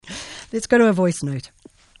Let's go to a voice note.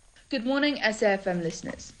 Good morning, SAFM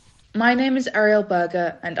listeners. My name is Ariel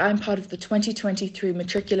Berger, and I'm part of the 2023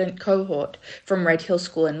 matriculant cohort from Redhill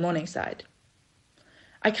School in Morningside.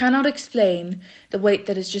 I cannot explain the weight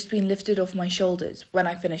that has just been lifted off my shoulders when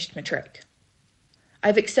I finished matric.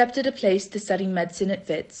 I've accepted a place to study medicine at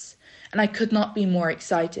Wits, and I could not be more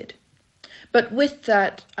excited. But with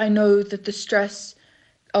that, I know that the stress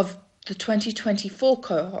of the 2024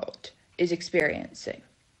 cohort is experiencing.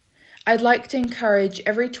 I'd like to encourage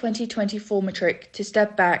every 2024 matric to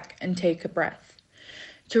step back and take a breath,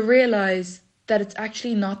 to realize that it's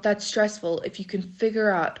actually not that stressful if you can figure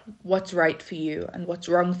out what's right for you and what's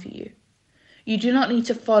wrong for you. You do not need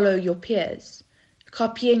to follow your peers.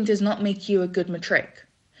 Copying does not make you a good matric.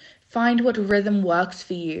 Find what rhythm works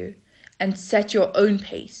for you and set your own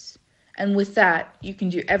pace. And with that, you can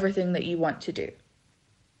do everything that you want to do.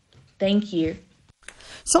 Thank you.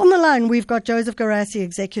 So on the line, we've got Joseph Gerassi,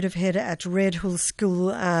 Executive Head at Redhill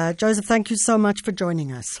School. Joseph, thank you so much for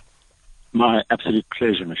joining us. My absolute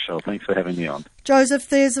pleasure, Michelle. Thanks for having me on. Joseph,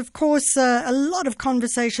 there's, of course, a lot of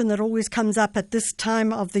conversation that always comes up at this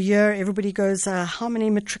time of the year. Everybody goes, how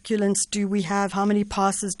many matriculants do we have? How many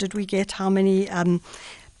passes did we get? How many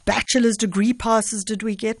bachelor's degree passes did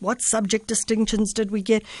we get? What subject distinctions did we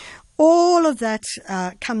get? All of that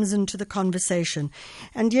comes into the conversation.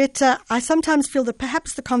 And yet I sometimes feel that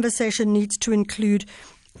perhaps the conversation needs to include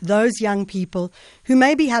those young people who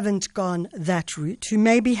maybe haven't gone that route, who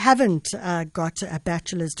maybe haven't got a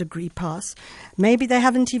bachelor's degree pass, maybe they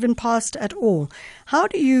haven't even passed at all. How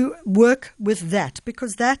do you work with that?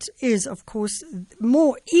 Because that is, of course,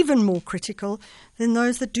 even more critical than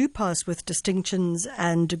those that do pass with distinctions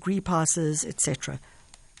and degree passes, etc.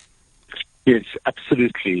 Yes,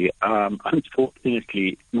 absolutely.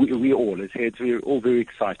 Unfortunately, we all, as heads, we're all very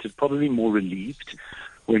excited, probably more relieved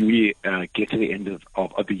when we get to the end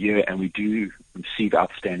of the year and we do receive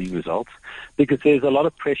outstanding results, because there's a lot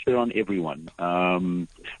of pressure on everyone. So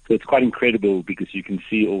it's quite incredible because you can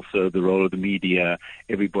see also the role of the media.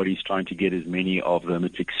 Everybody's trying to get as many of the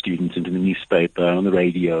matric students into the newspaper, on the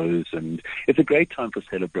radios, and it's a great time for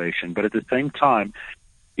celebration. But at the same time,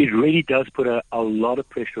 it really does put a lot of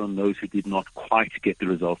pressure on those who did not quite get the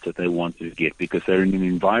results that they wanted to get, because they're in an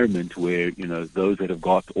environment where, you know, those that have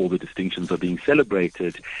got all the distinctions are being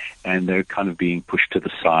celebrated and they're kind of being pushed to the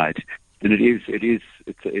side. And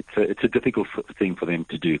it's a difficult thing for them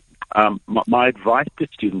to do. My advice to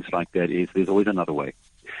students like that is there's always another way.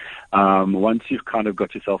 Once you've kind of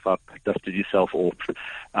got yourself up, dusted yourself off,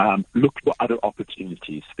 look for other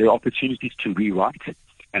opportunities. There are opportunities to rewrite.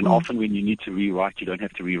 And often when you need to rewrite, you don't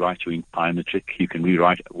have to rewrite your entire matric. You can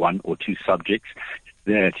rewrite one or two subjects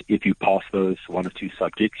that if you pass those one or two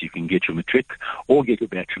subjects, you can get your matric or get your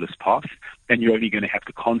bachelor's pass, and you're only going to have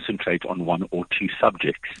to concentrate on one or two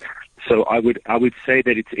subjects. So I would say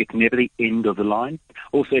that it's never the end of the line.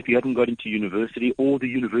 Also, if you haven't got into university or the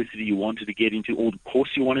university you wanted to get into or the course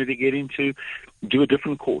you wanted to get into, do a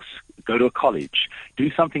different course. Go to a college. Do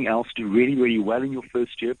something else. Do really, really well in your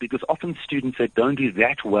first year, because often students that don't do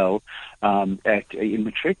that well in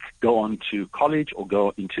matric go on to college or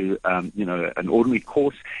go into an ordinary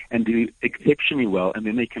course and do exceptionally well, and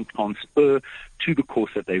then they can transfer to the course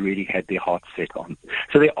that they really had their heart set on.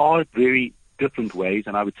 So there are very different ways,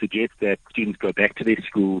 and I would suggest that students go back to their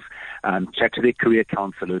schools, chat to their career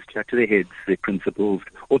counselors, chat to their heads, their principals,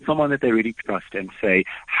 or someone that they really trust, and say,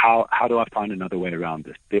 how do I find another way around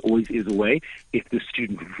this? There always is a way if the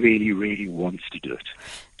student really, really wants to do it.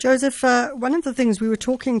 Joseph, one of the things we were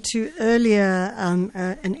talking to earlier,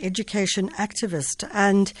 an education activist,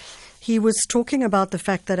 and he was talking about the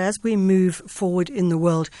fact that as we move forward in the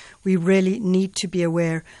world, we really need to be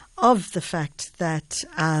aware of the fact that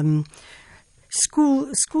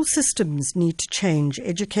School systems need to change,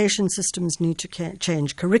 education systems need to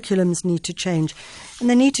change, curriculums need to change, and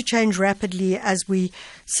they need to change rapidly as we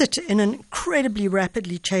sit in an incredibly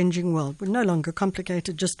rapidly changing world. We're no longer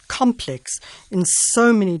complicated, just complex in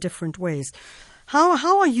so many different ways.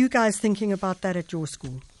 How are you guys thinking about that at your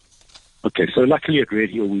school? Okay, so luckily at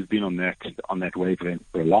Redhill we've been on that wavelength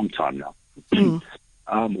for a long time now.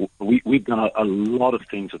 We've done a lot of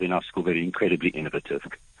things within our school that are incredibly innovative.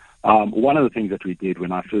 One of the things that we did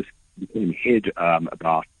when I first became head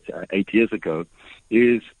about 8 years ago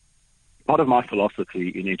is part of my philosophy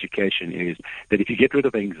in education is that if you get rid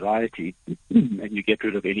of anxiety and you get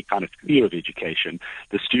rid of any kind of fear of education,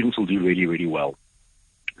 the students will do really, really well.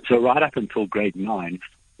 So right up until grade 9,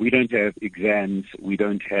 we don't have exams, we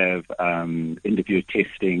don't have end-of-year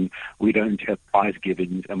testing, we don't have prize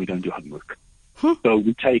givings, and we don't do homework. So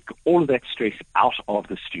we take all of that stress out of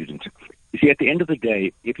the student. You see, at the end of the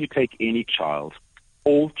day, if you take any child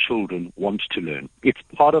all children want to learn. It's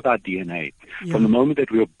part of our DNA. Yeah. From the moment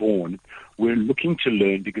that we are born, we're looking to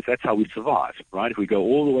learn because that's how we survive, right? If we go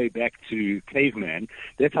all the way back to caveman,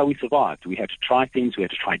 that's how we survived. We had to try things. We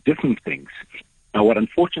had to try different things. Now, what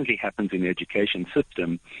unfortunately happens in the education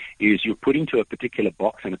system is you're put into a particular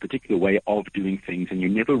box and a particular way of doing things, and you're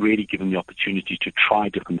never really given the opportunity to try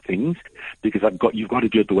different things because you've got to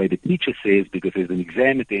do it the way the teacher says because there's an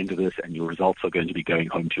exam at the end of this and your results are going to be going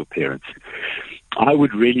home to your parents. I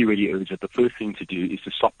would really, really urge that the first thing to do is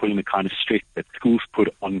to stop putting the kind of stress that schools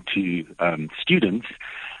put onto students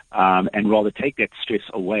and rather take that stress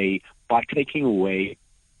away by taking away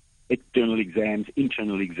external exams,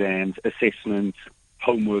 internal exams, assessments,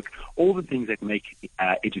 homework, all the things that make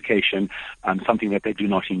education something that they do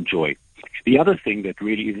not enjoy. The other thing that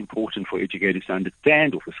really is important for educators to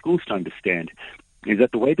understand or for schools to understand is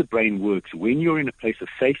that the way the brain works, when you're in a place of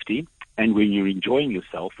safety and when you're enjoying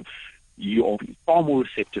yourself, you are far more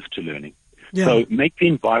receptive to learning. Yeah. So make the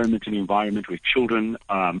environment an environment where children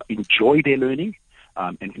enjoy their learning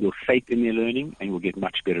and feel safe in their learning, and we'll get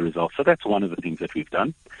much better results. So that's one of the things that we've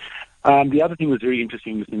done. The other thing was very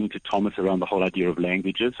interesting listening to Thomas around the whole idea of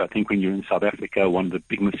languages. I think when you're in South Africa, one of the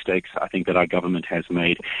big mistakes I think that our government has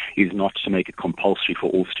made is not to make it compulsory for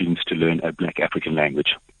all students to learn a Black African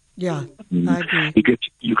language. Yeah, I agree.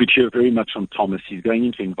 You could hear very much from Thomas. He's going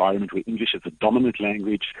into an environment where English is the dominant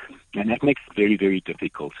language, and that makes it very, very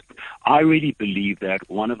difficult. I really believe that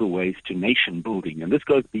one of the ways to nation building, and this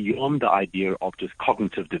goes beyond the idea of just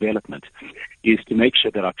cognitive development, is to make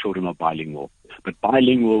sure that our children are bilingual. But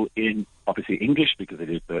bilingual in, obviously, English, because it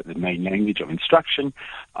is the main language of instruction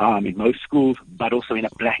in most schools, but also in a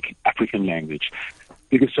Black African language.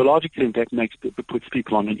 Because to a large extent, that puts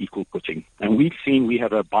people on an equal footing. And we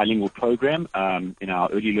have a bilingual program in our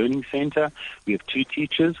early learning center. We have 2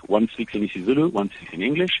 teachers. One speaks in isiZulu, one speaks in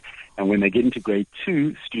English. And when they get into grade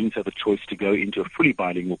 2, students have a choice to go into a fully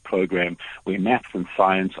bilingual program where maths and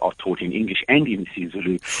science are taught in English and in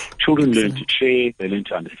isiZulu. Children learn to share, they learn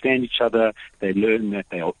to understand each other, they learn that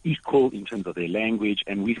they are equal in terms of their language,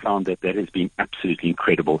 and we found that has been absolutely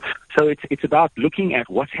incredible. So it's about looking at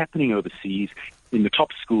what's happening overseas in the top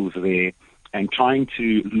schools there and trying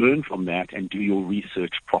to learn from that and do your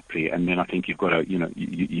research properly. And then I think you've got to,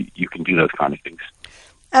 you can do those kind of things.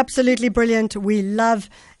 Absolutely brilliant. We love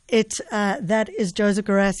it. That is Joseph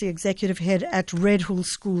Gerassi, Executive Head at Redhill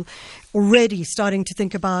School, already starting to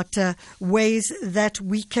think about ways that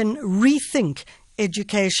we can rethink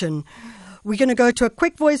education. We're going to go to a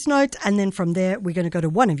quick voice note, and then from there, we're going to go to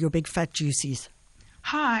one of your big fat juicies.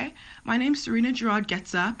 Hi, my name's Serena Gerard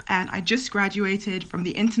Getsup, and I just graduated from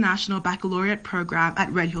the International Baccalaureate program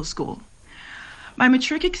at Redhill School. My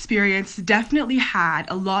matric experience definitely had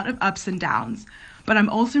a lot of ups and downs, but I'm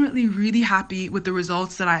ultimately really happy with the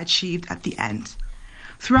results that I achieved at the end.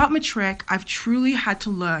 Throughout matric, I've truly had to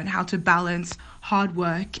learn how to balance hard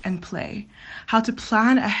work and play, how to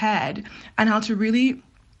plan ahead, and how to really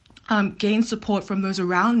gain support from those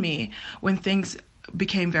around me when things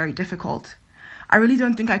became very difficult. I really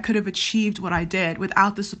don't think I could have achieved what I did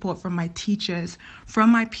without the support from my teachers, from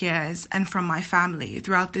my peers, and from my family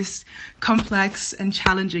throughout this complex and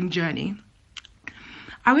challenging journey.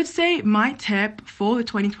 I would say my tip for the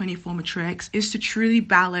 2024 matrics is to truly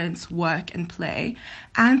balance work and play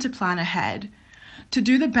and to plan ahead. To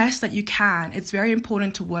do the best that you can, it's very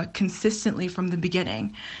important to work consistently from the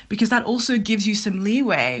beginning because that also gives you some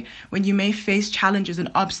leeway when you may face challenges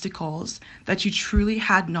and obstacles that you truly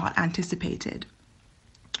had not anticipated.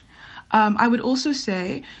 I would also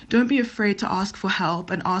say, don't be afraid to ask for help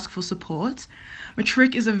and ask for support.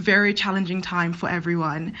 Matric is a very challenging time for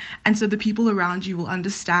everyone, and so the people around you will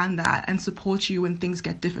understand that and support you when things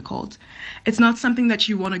get difficult. It's not something that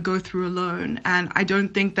you want to go through alone, and I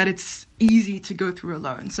don't think that it's easy to go through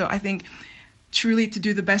alone. So I think truly to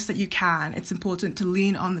do the best that you can, it's important to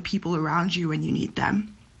lean on the people around you when you need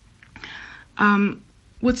them.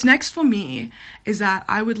 What's next for me is that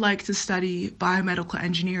I would like to study biomedical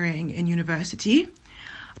engineering in university.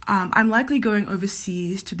 I'm likely going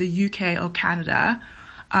overseas to the UK or Canada.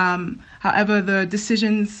 However, the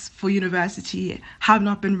decisions for university have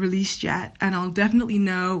not been released yet, and I'll definitely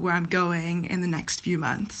know where I'm going in the next few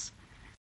months.